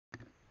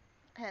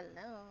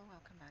Hello,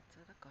 welcome back to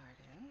the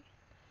garden.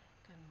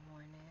 Good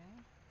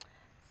morning.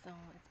 So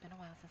it's been a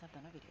while since I've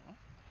done a video.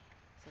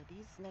 So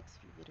these next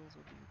few videos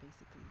will be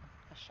basically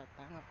a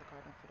shutdown of the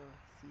garden for the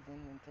season.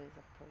 Winter is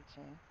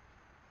approaching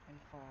and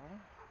fall.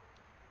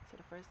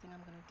 So the first thing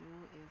I'm gonna do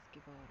is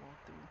give a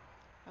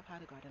walkthrough of how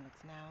the garden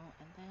looks now,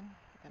 and then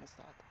we're gonna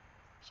start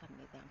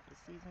shutting it down for the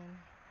season.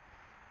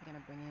 We're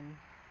gonna bring in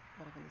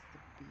whatever needs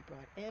to be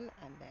brought in,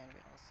 and then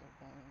we're also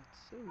going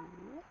to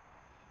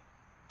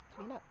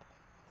clean up.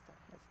 So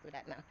let's do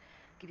that now.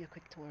 Give you a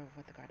quick tour of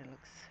what the garden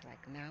looks like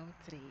now.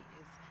 Today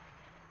is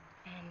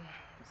um,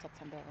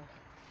 September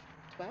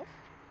 12th.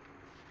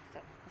 So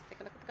let's take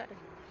a look at the garden.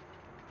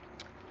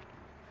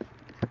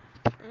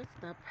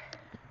 First up,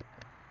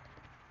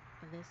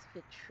 this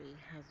fig tree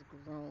has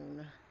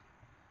grown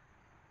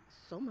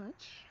so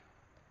much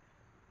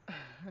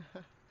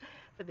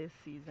for this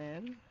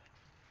season.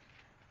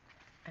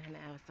 And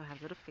I also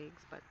have little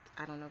figs, but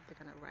I don't know if they're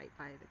gonna ripe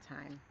by the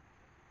time,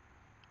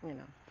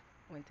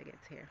 winter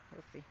gets here.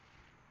 We'll see.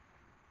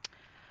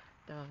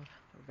 The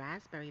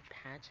raspberry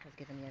patch has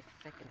given me a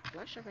second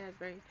flush of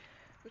raspberry,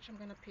 which I'm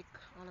gonna pick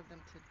all of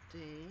them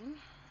today.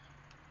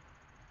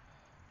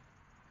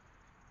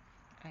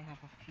 I have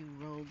a few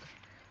rogue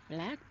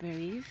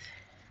blackberries.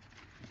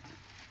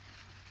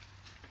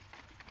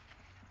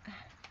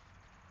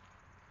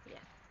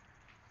 Yeah,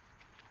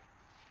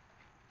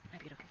 my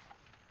beautiful.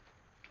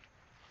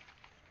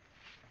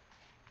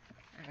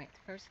 Alright,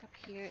 first up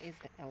here is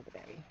the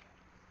elderberry.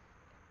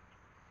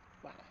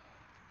 Wow.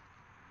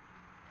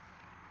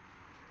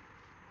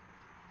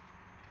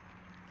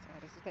 So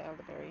this is the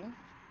elderberry.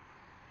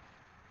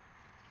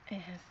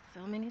 It has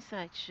so many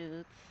side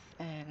shoots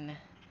and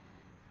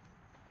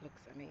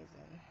looks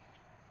amazing.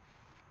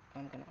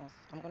 I'm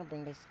gonna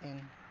bring this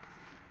in.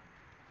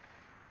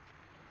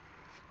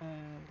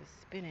 The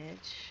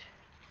spinach,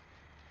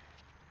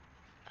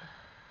 all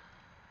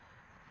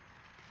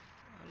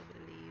over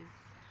the leaves,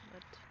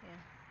 but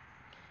yeah.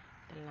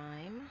 The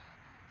lime.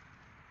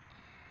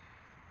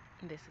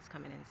 This is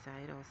coming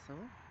inside also.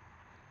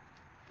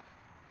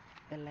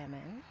 The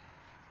lemon,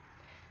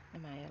 the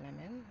Maya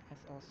lemon, is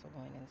also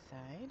going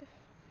inside.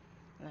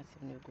 Lots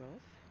of new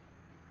growth.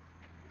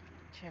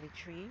 Cherry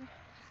tree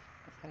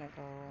is gonna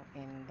go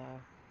in the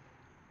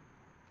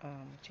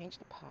change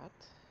the pot,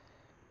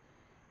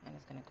 and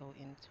it's gonna go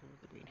into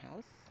the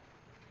greenhouse.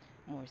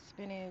 More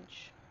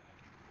spinach,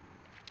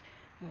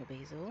 more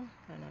basil,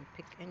 and I'm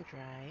pick and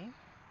dry.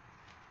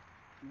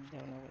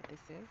 Don't know what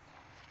this is.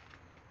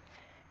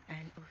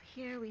 And over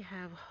here we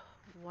have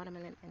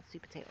watermelon and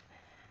sweet potato.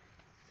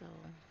 So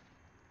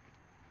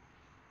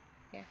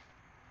yeah.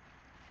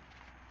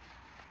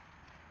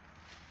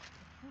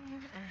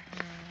 Here I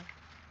have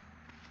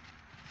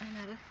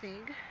another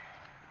fig.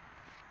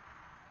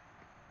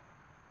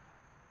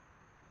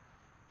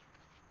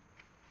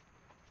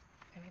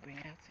 Let me bring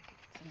it out so you can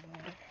get some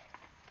water.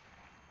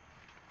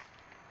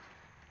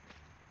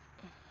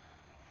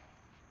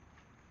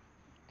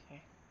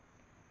 Okay.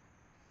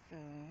 So I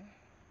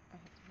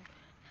have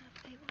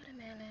a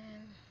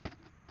watermelon.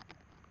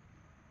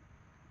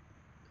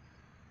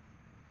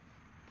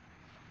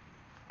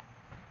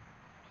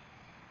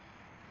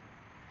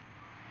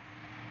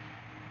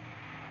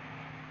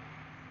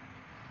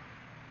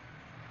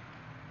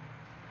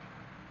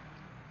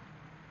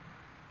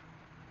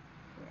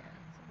 Yeah,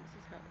 so this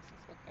is how this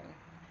is looking.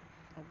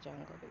 A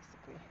jungle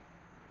basically.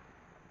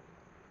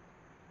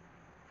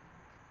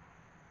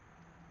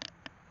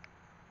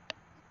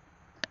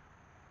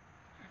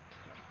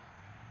 Okay.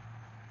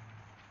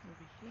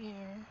 Over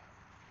here.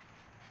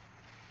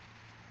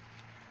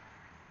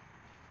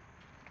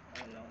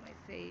 Oh no, my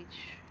sage.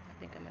 I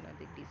think I'm gonna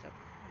dig these up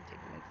and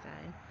take them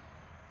inside.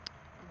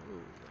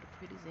 Ooh, what a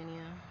pretty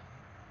zinnia.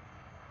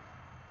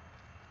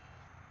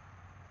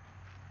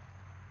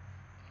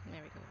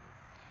 There we go.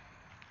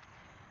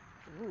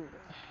 Ooh,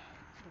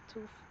 the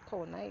two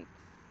cold nights.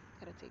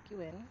 Gotta take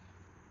you in.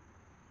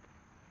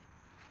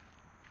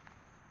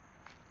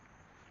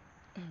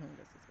 This is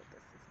what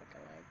this is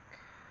looking like.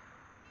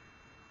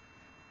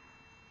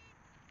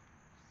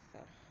 So,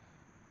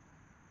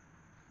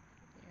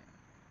 yeah.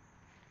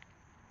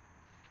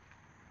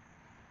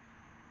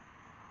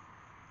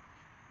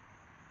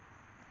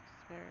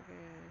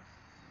 Asparagus.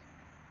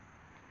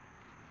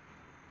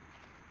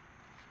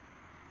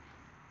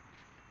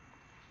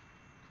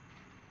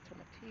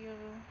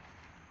 Tomatillo.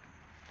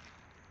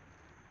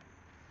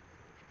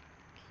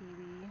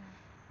 Kiwi.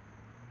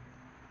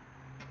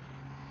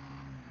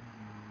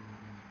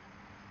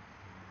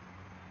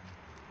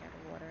 Gotta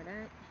water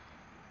that.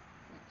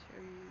 My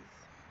cherries.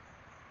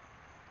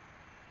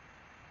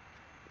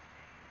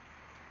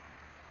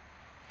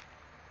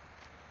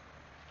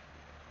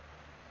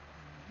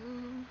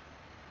 Hmm.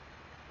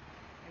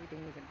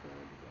 Everything needs a good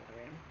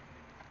watering.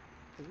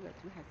 Ooh, I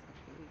do have some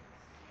figs.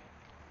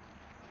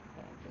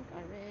 But I think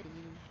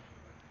already.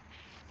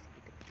 Let's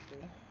look at this do.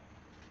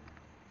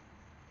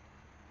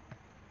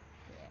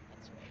 Yeah,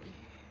 that's ready.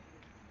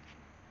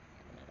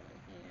 Got another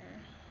one here.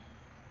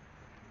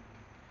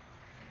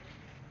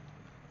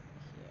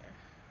 Here.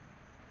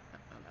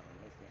 That one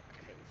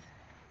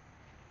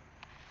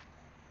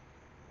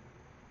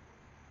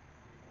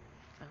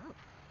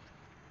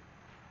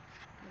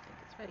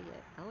ready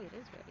yet. Oh, it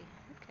is ready.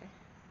 Okay.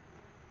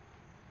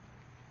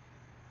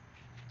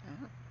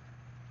 Uh-huh.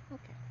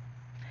 Okay.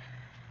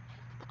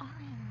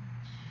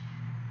 Orange.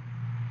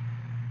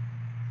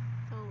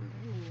 So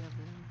many of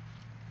them.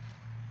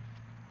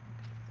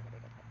 So they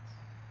got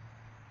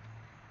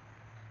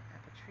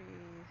apple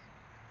trees.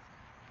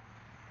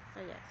 So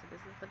yeah, so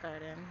this is the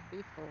garden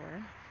before.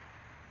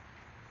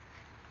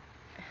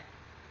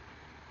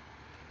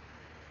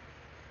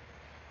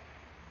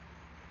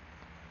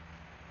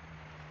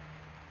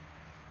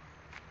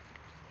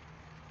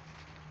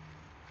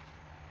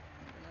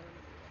 Another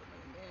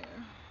watermelon there.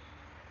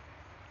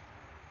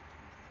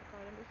 This is the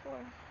garden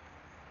before.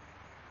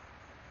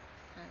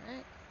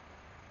 Alright.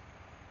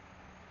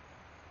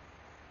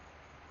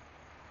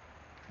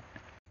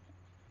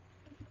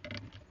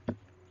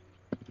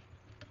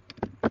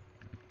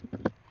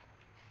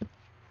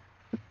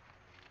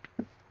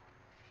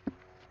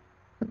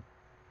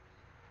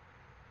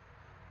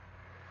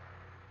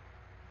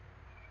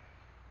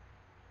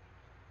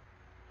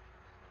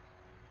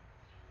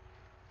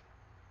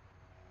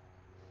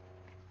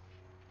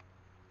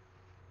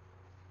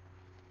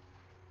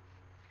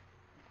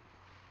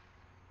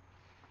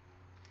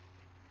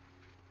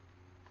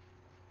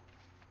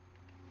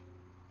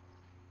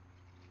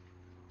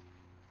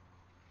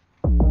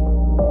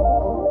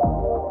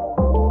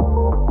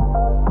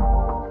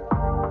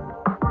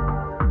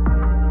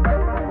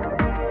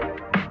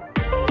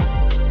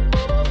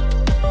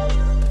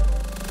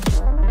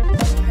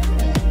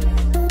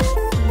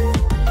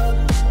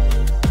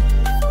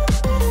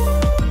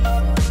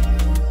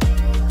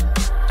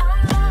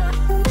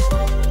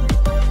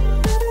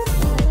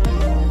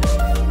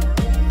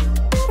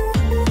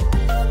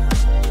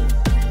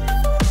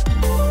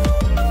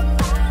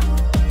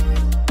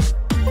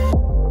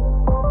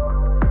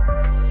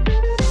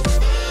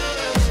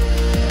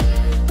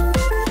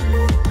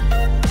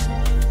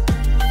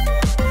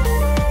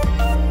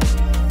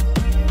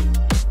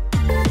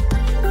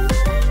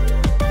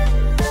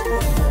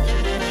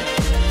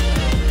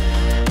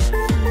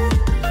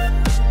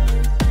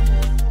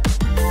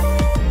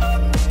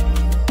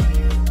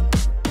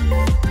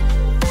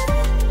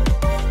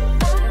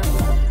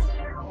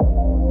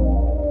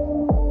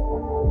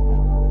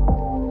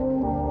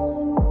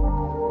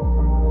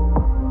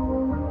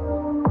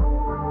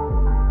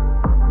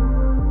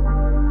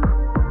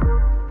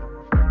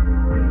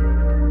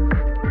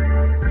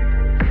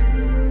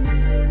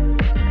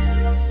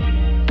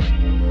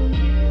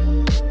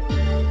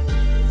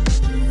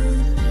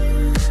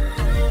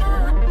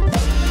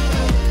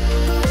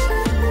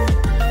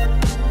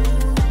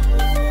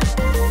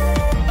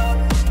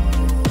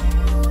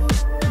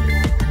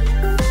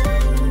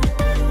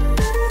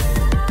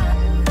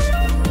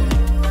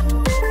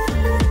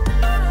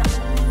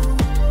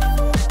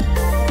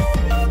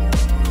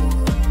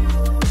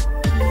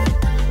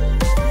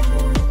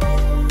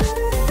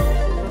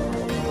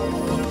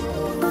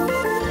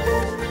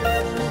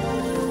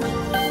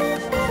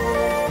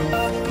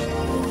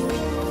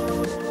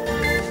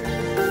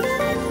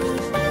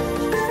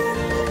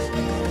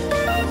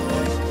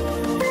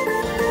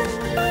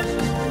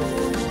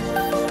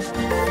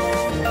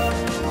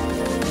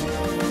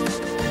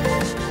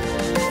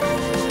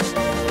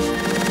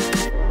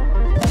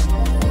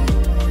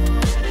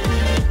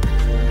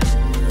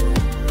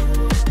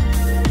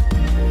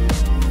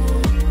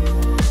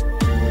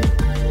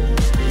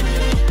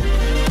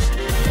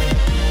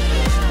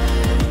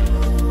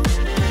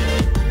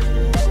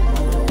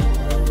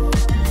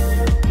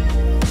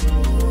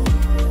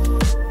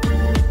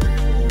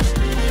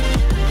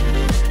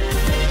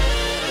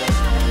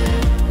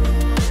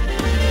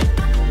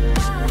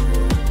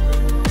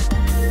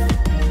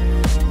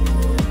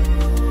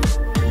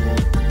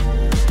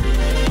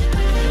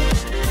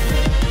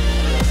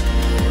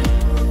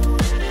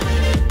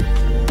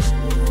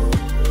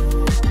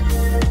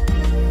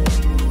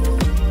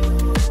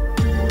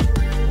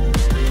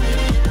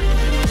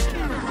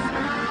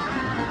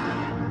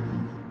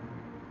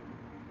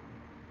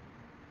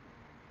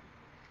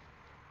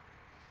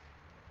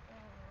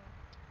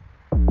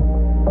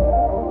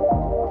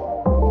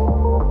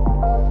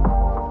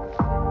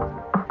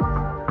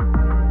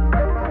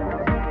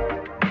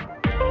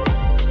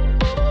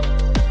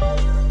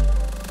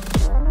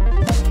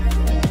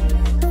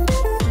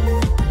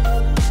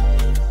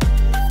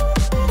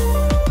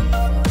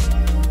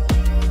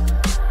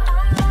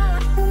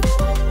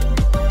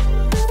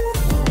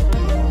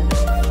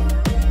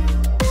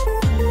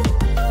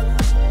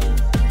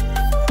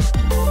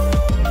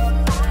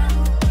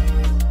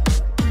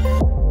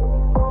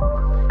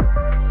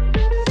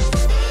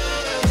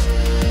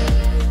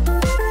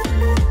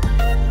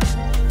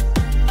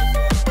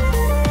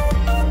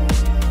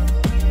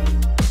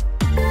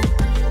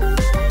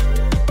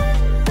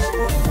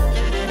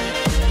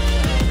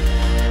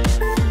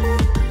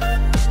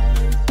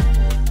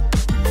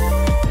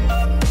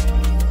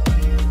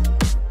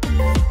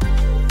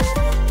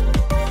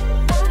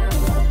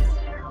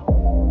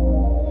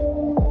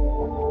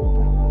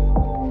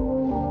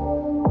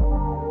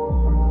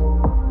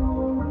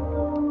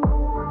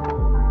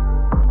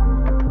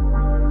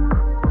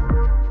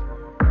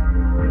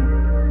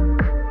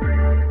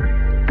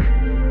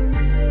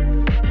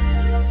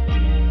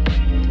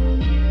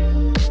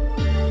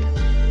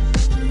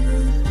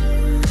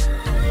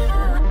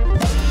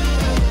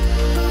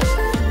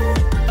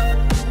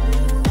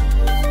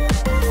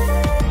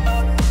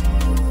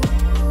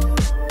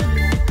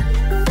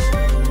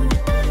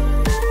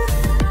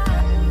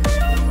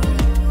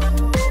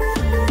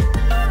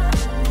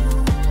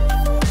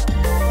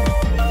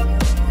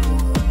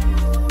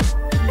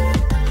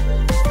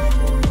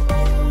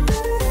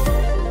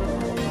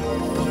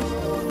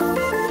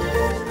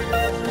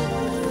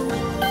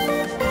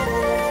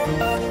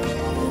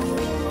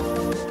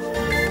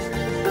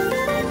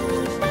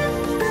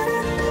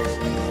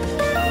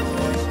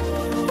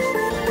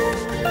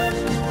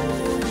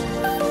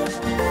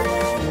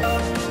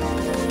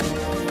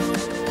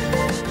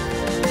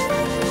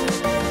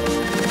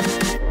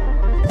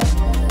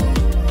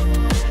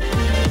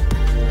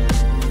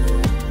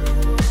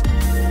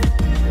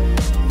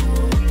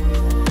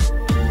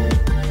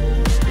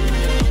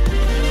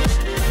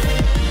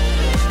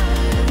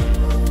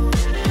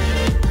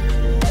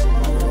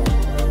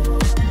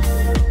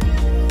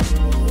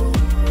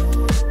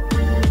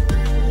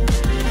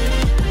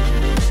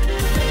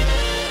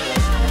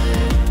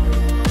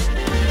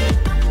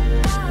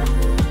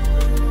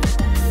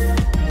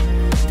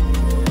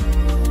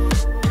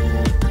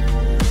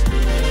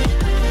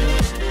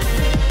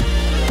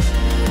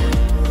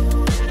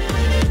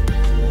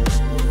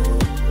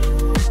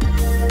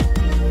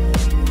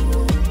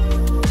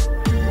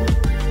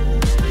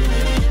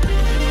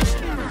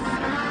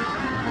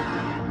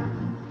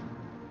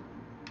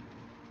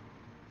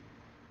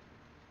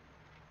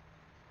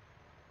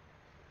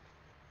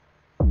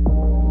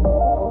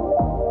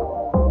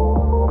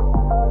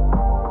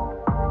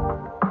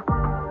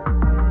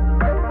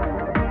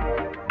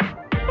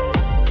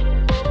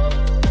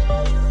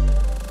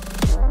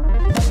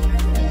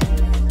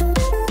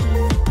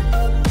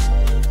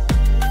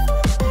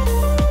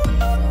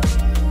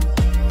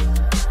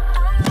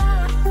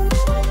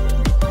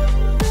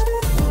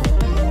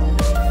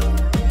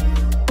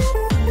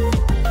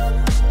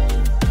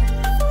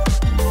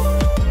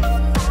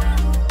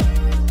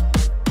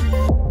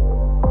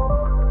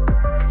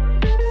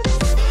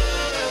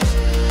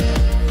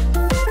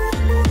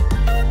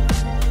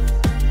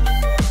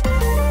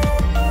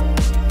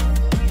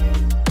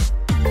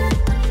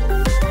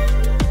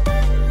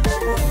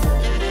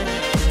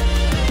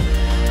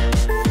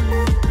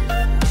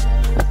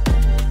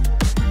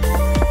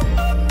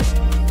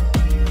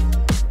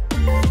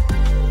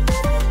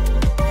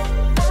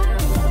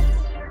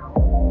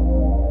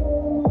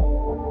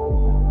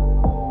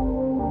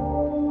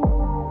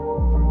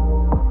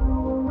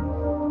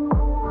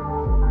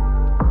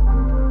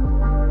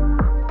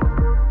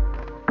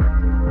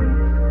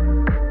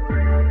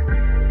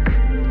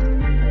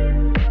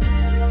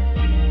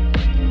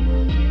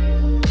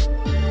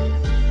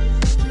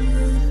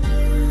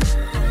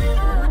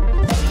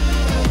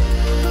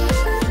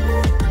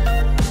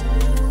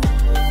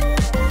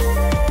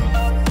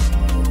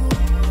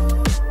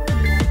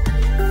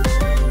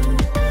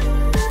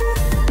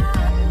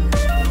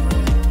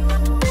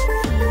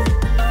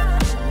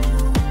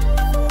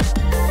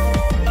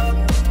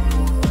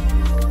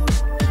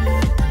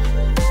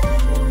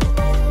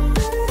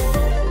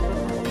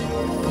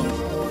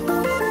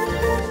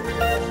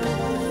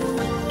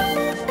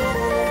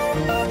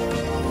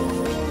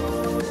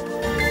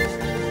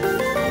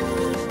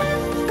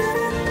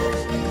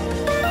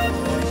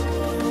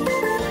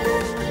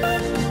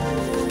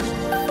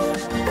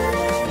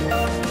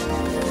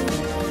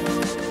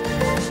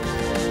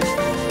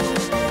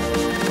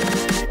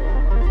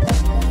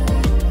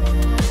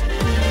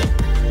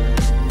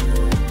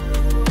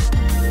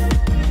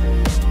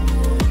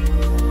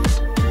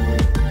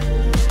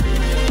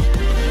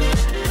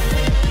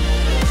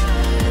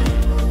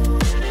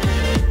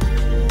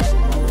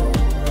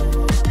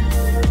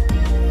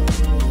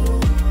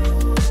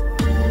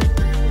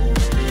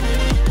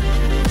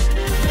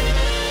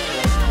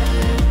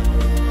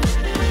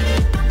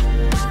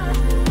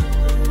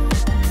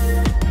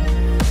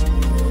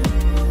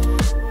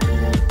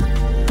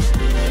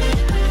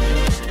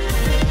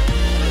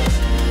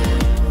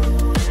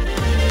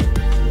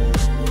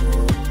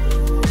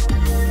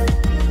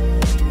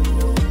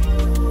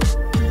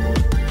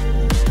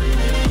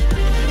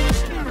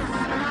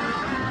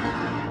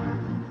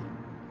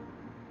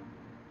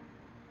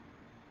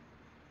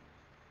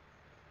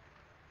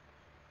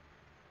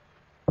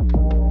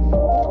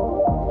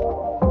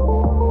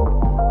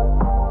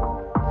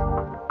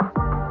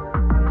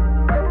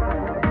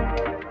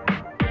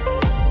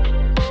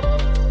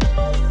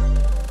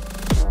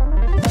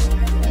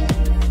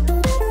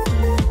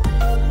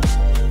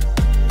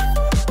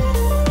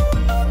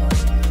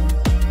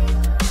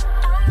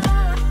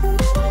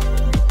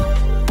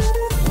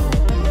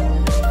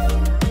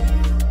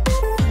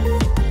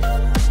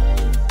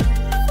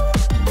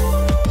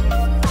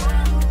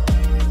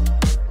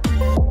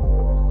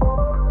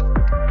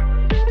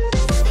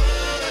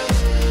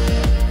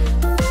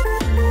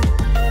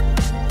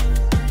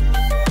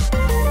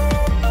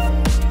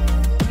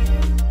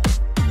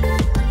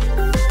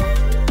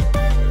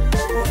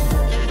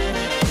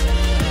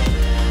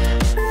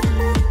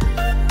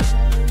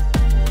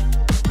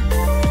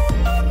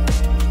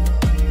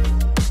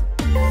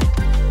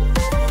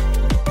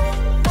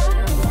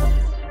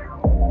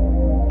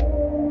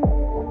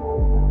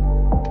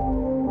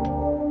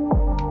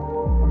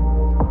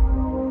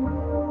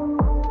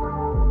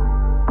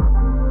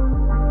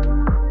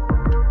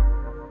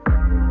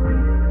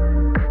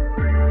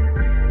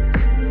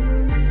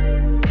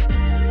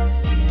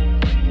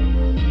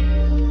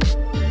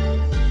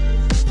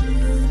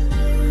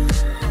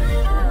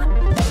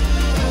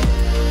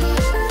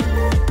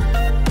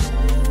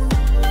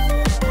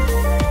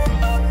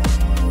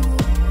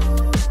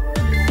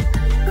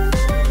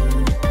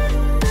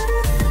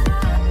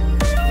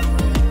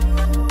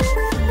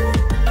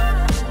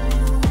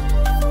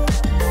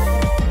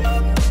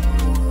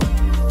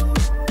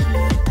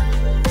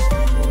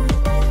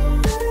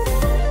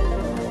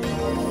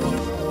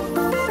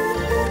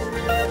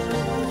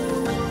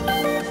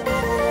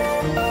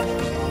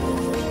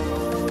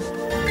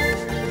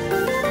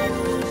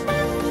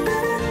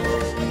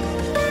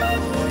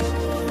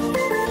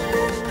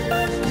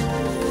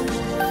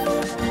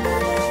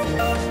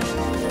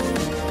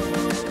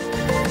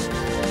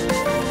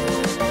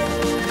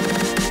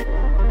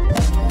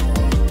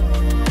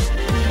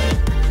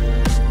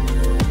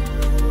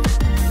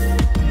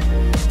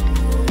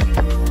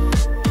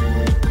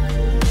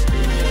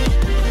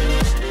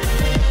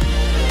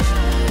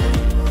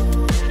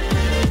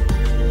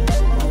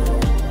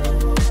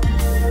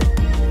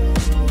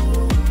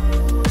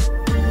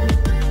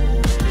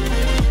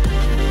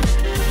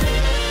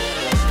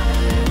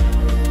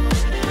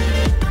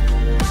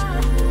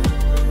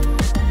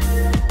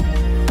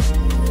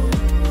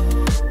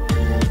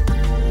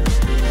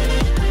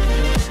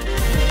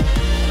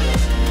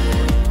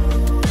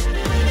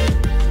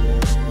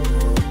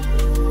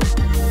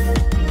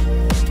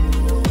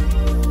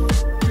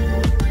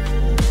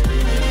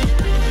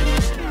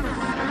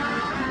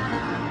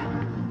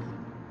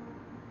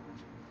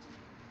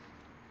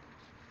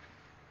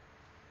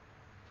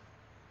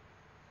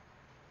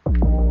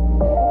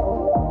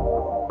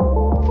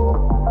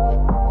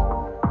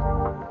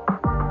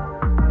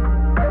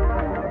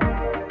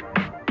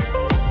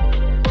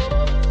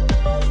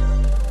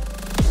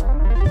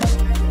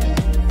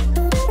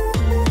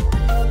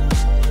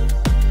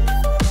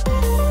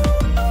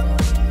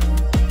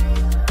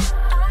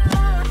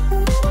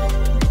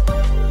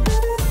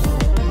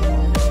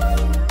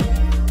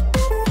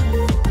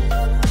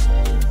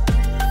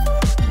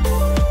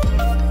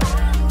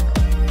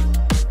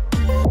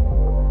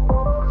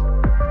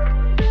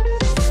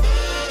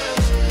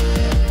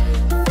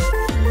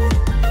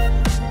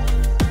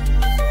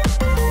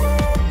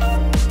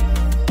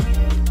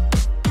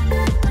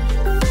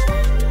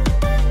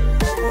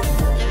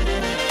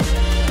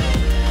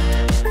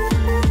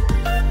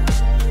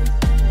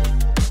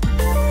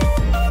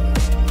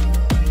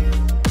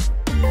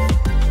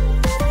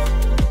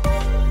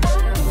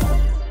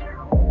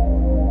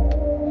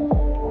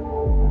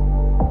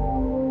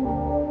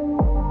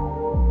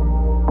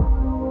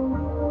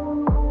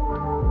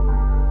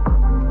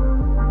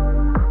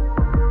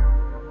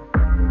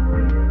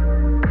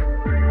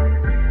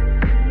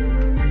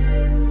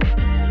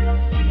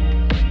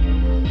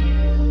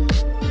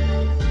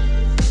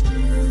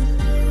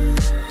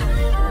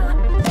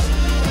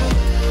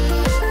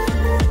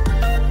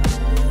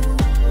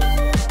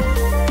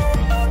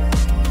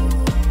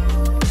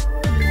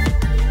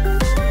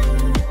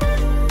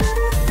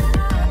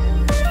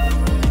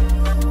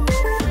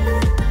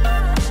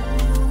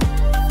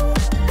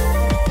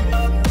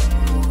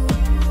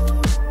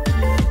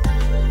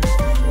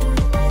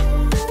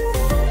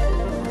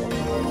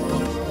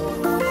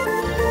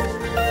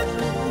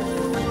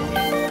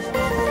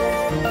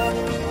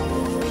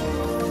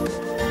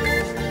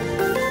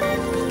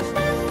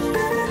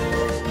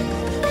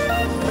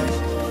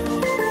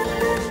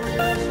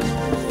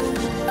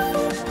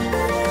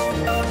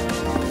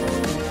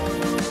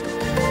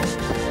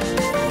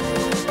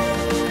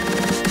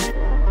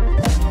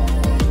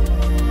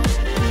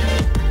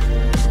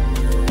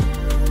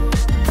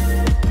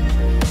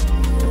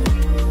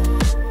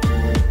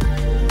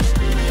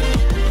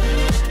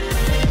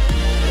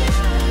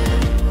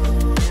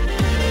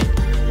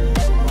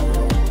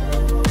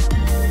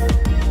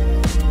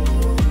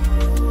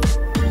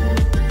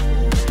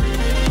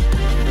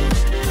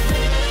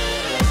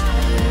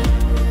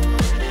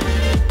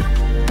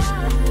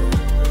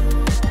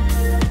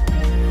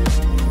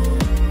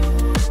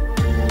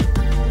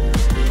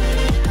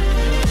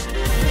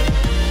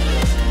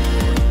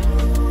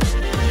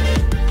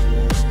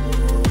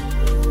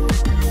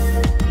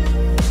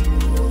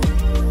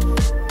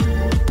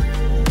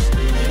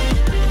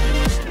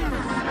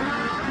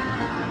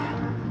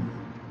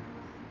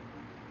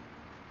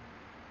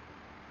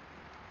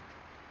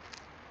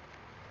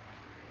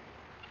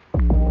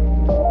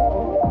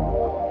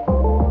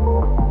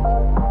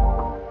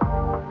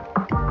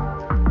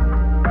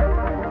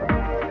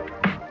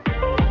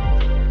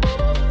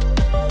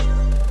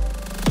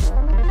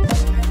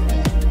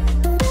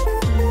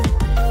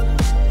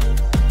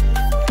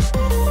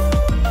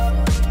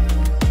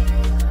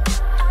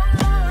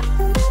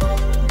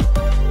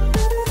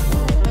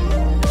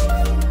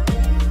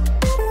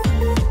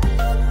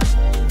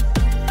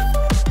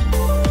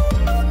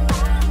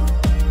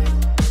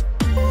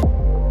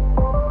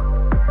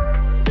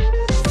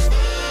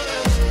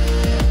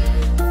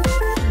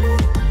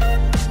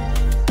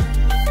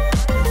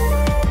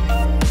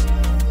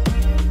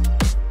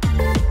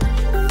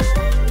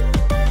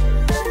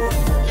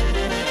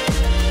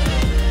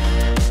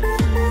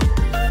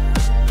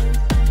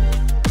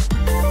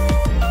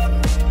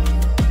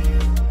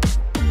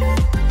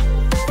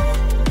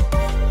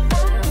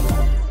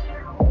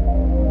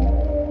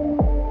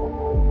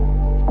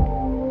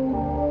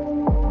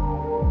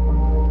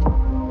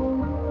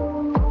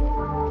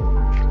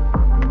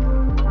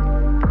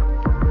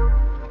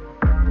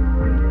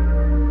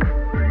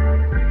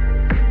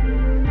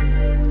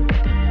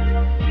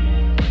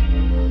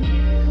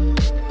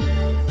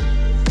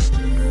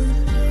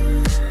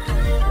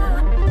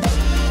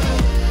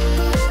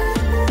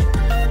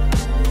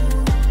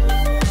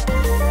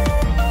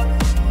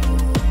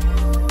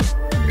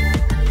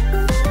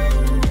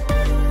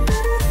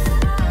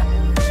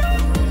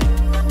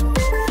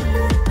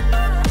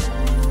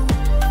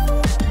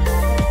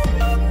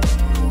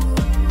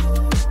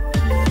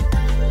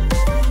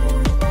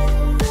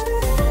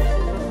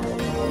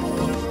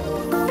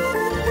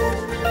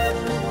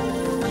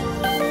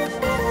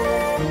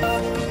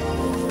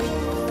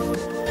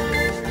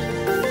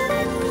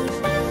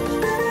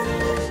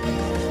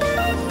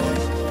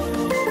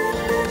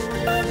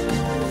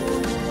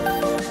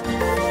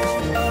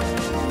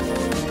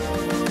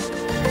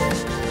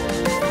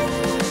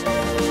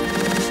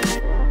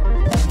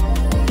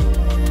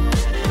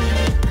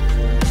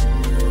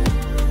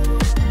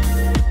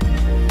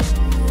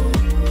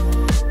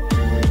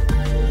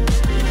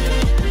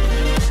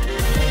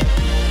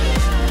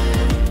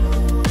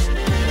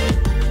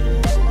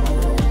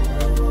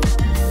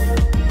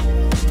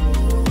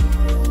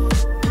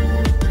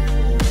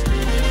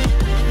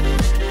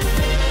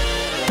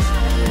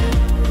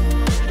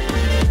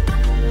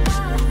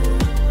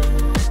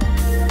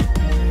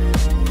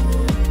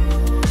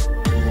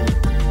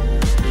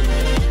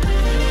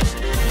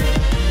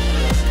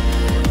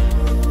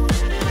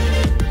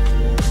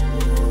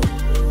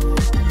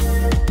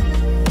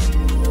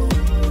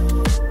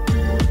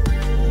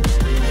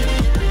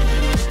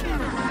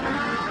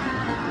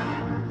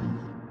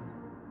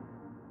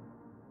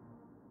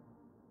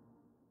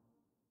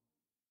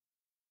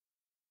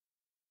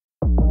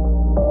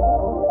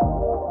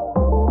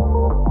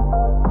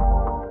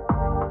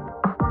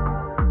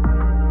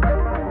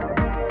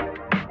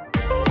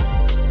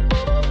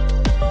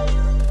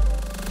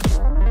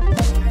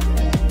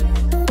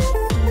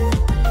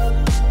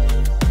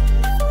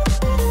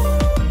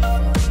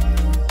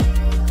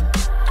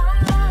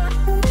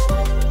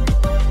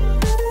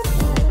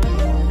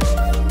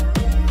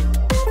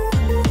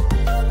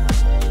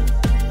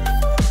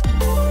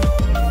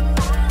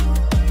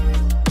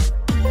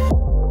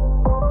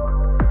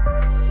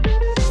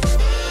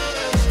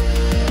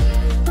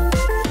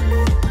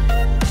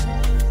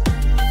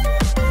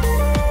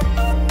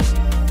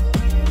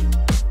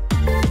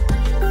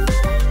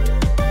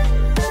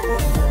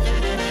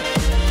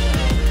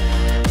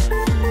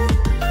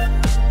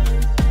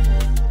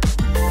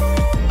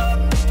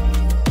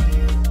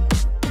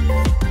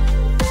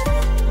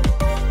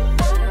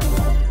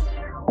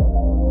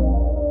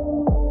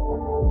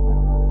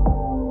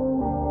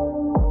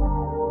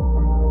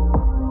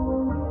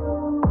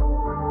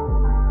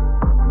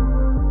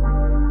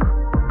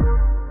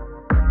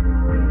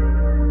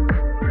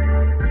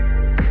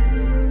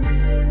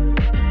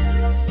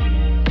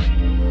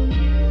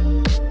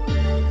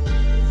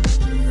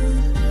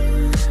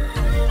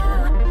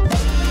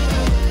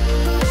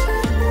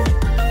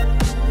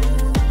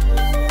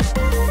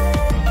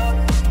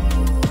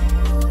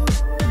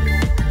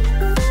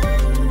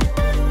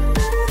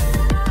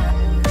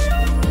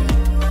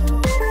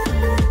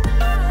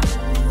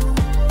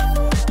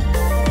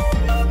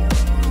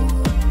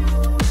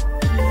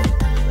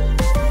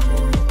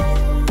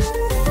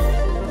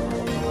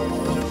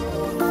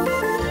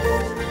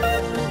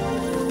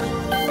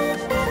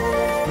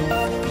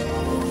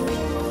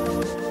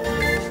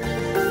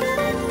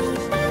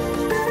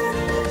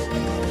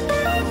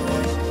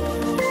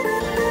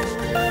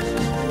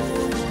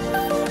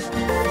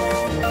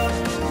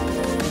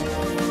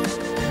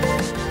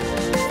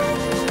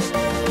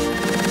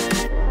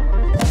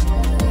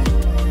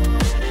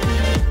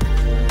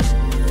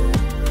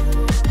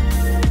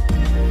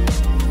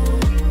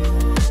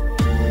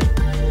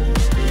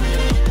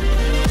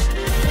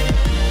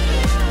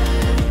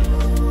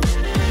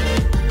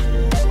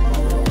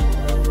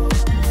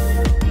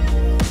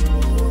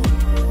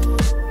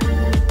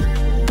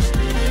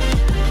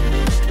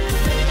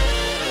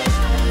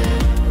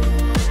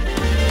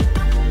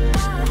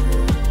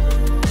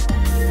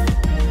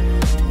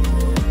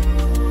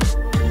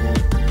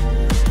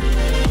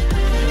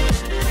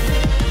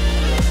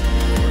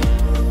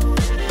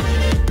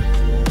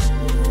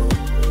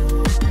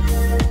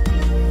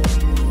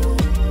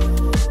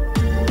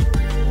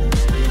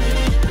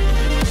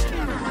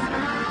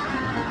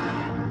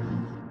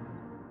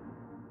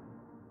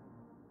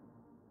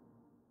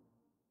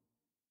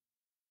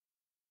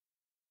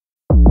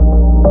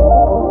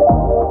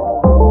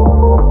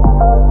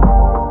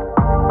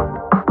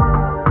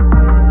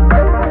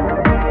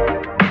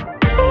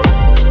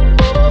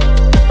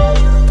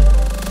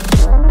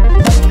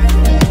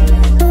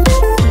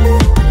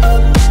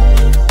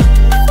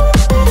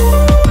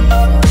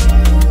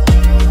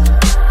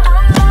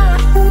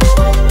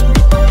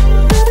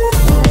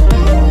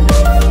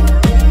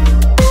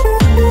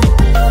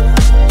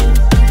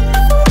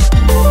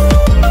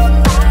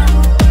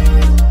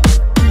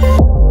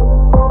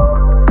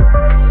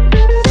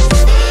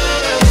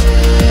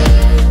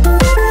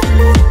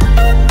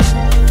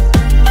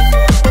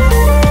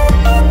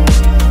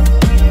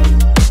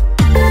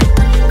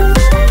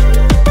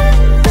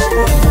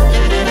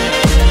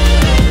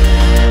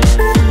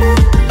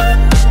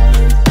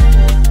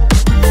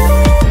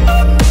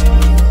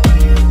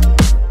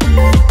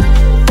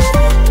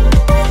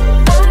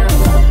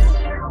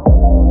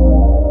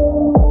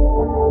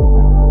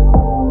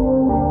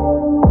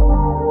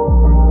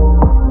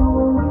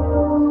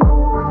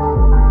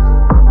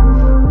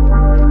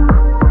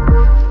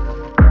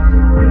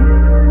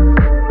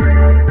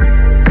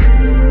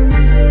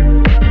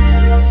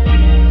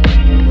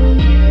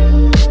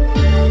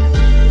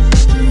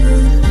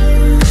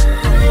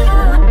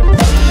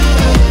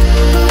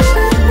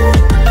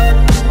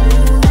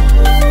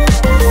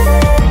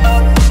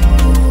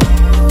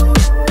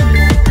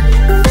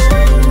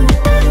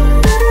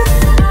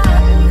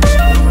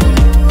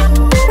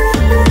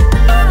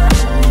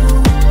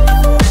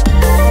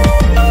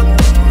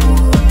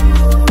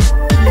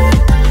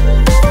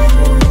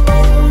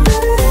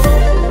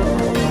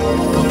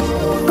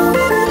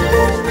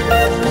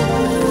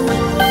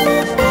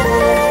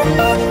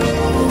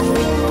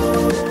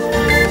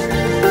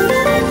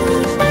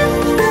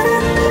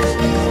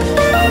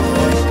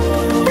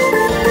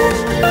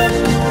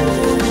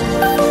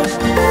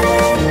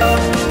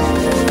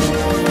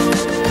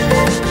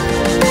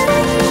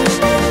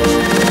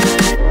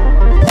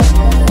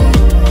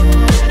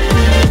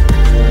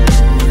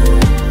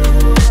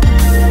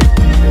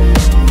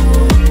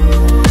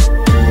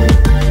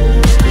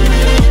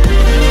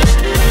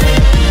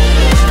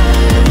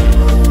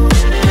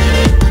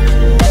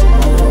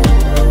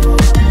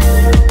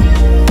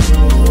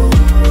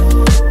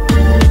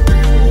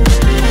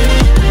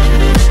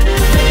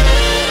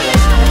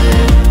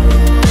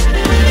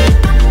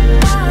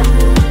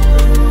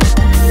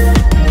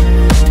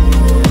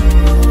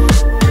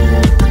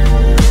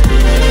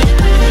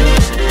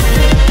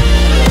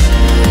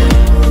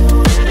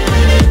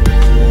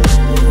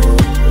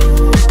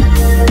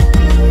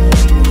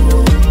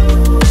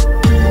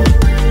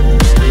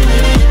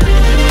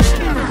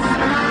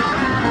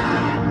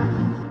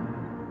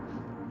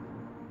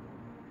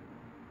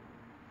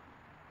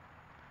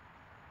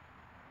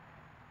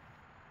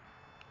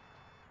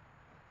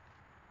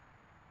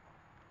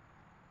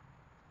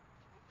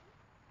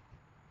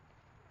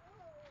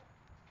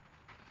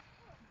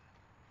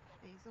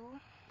 zoo.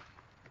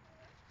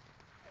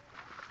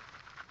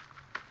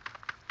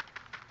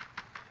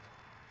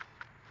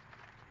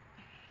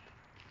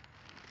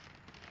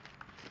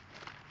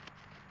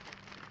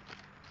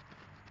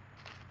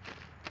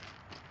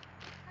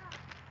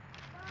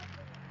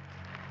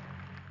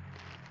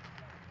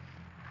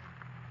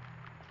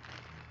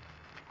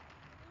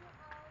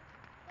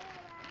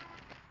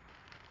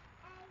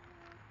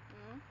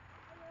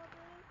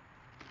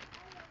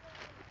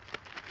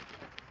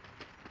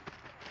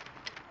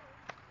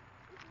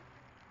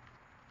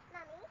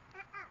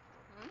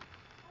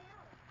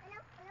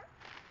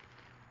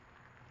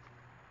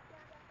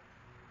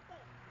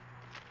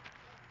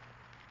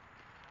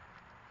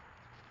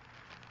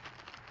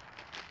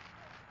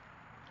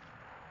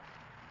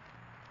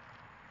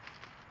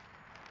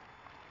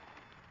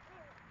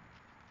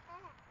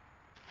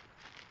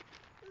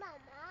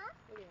 Mama.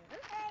 Yeah.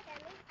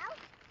 Oh.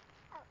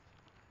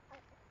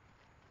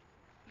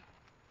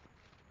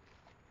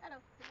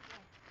 Hello.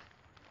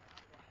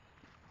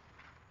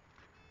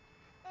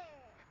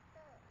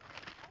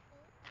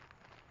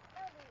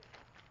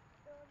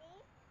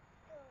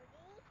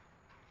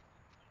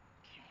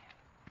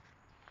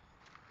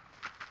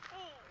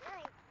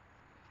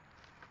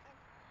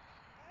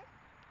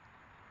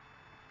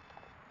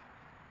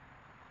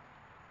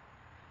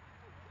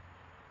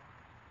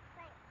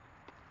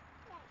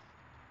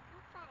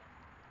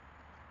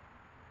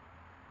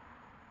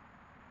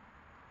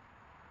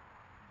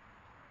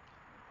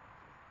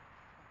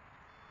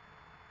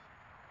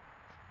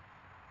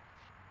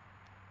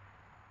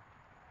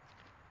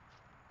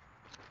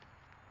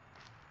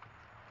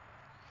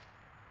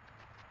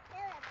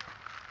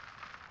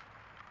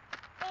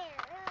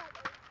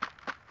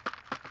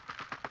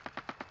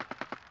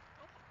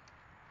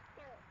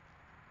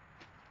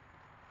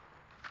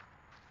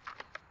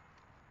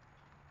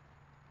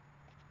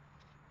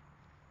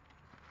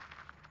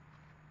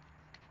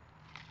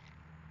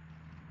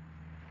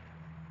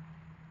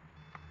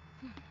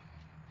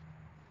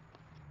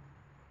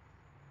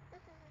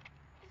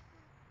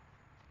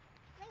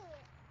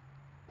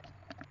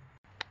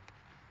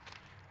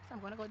 So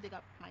I'm gonna go dig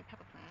up my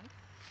pepper plants.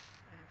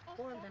 I have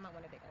 4 of them I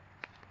want to dig up.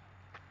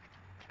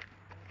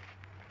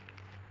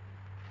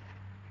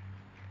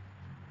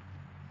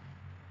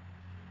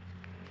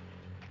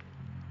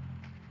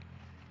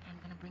 I'm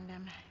gonna bring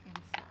them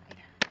inside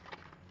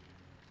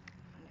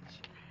for next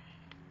year.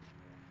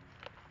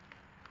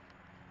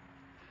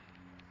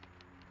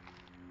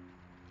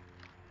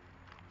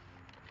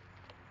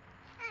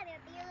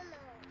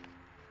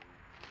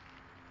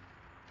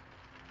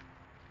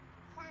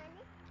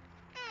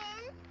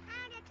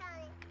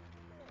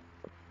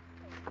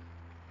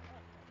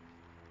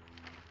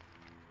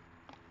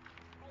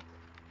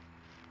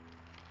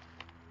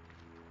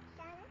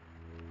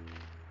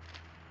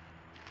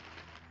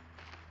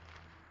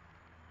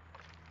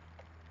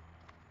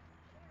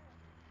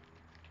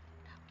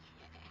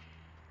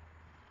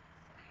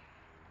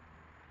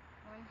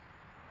 One.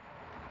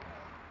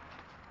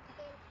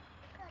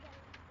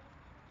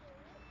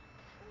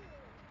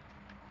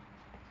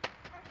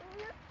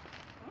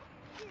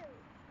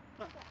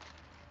 Okay.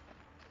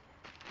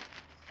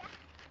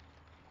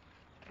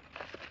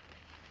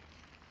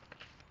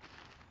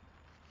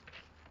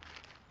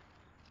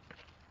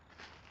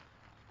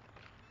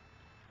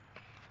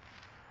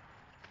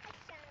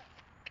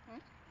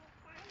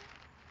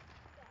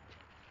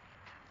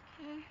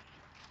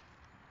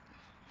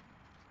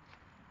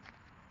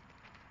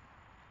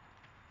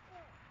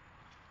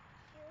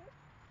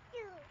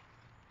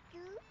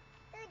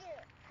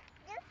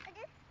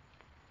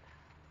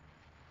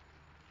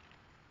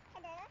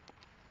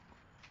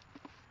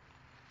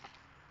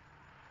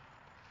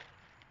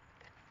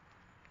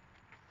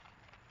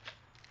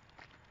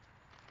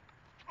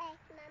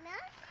 Mama,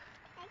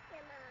 take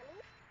your mommy.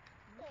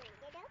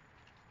 Get up.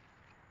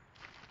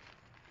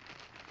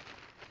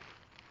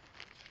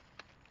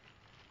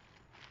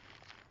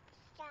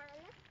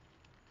 Shana.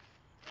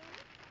 Mm.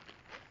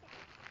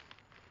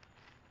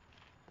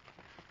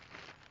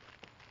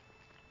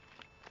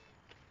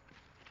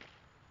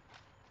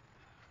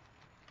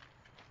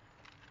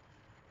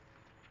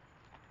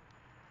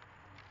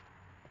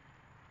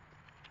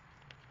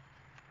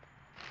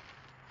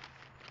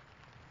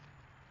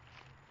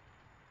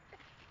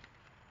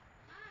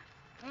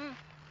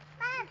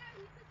 Mom. You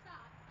need to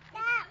stop.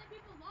 Stop. Take other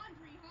people's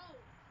laundry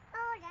home.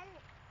 Hold on.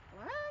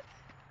 What?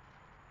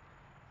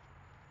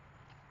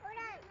 Hold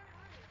on.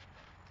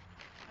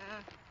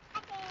 Uh,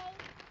 Okay.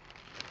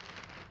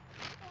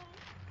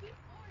 Keep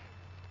Lawrence.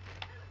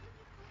 Look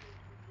at something that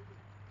you eat.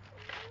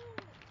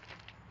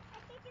 I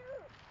can do.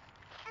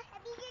 I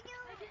did do.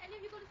 Did any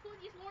of you go to school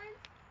in East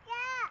Lawrence?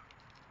 Yeah.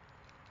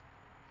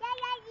 Yeah,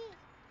 Daddy.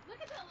 Look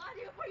at the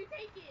laundry before you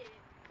take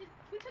it.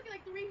 We took it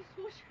like 3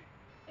 school trips.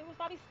 it was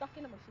probably stuck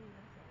in the machine.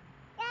 That's why.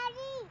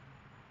 Daddy.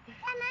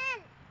 Come on.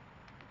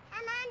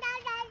 Come on down,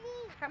 Daddy.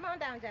 Come on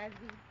down,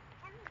 Jazzy.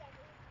 Come on,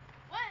 Daddy.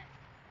 What?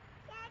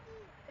 Daddy.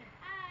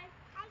 Hi.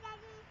 Hi,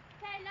 Daddy.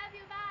 Okay, love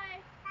you.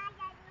 Bye. Bye,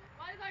 Daddy.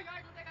 Why does our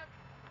yard look like a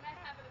mess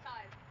half of the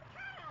time?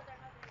 Hi. Because our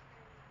husband is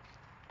very lazy.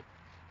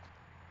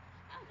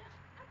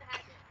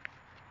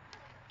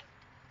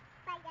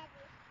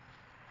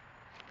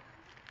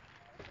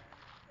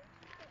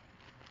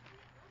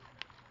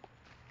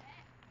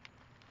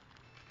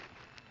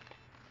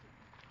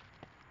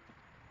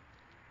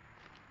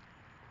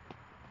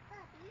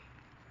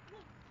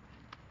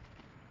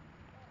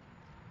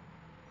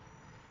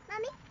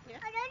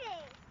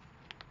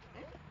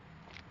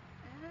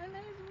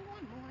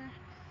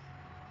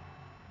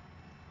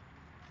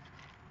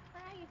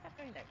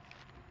 Very nice.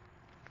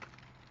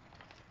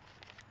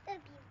 The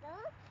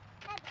people.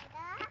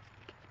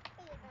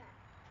 The.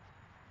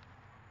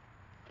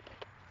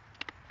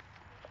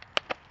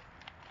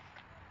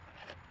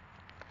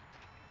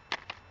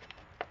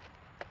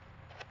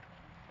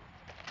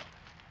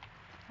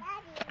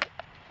 Daddy.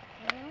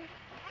 Mhm.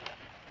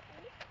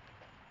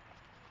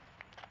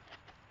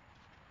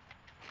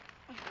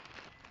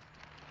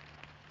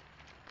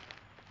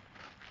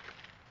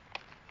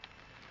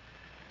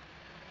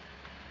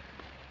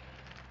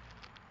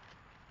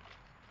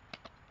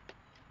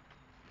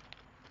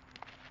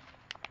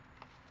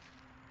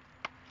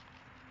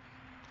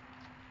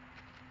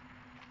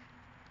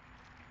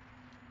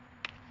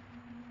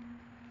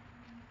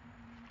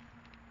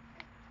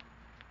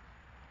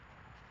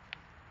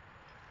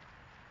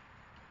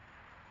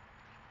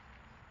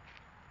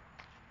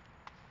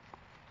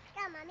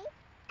 Come, mommy.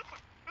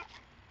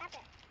 Up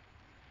it.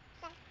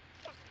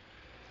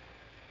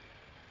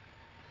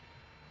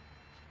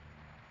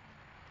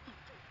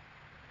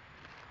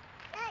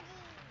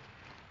 Daddy.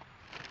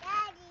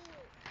 Daddy.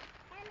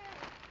 Come on.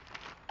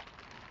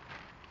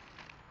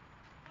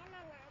 Come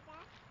on, Nada.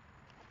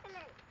 Come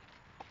on.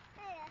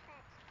 Hello,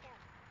 Fatso.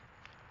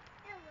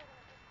 Come on,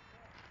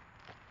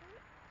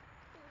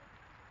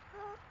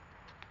 Oh,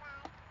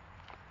 bye.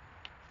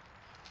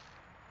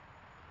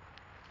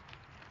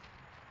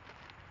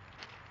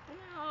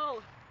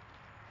 No,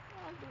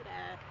 don't do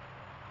that.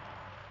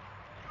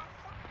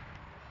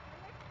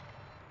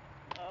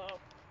 Oh,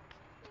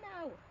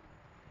 no.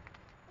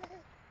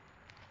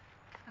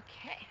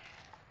 Okay.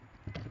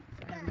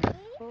 So I have my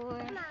Mommy. 4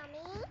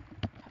 Mommy.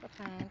 pepper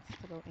plants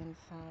to go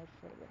inside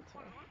for the winter.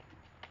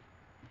 Dada.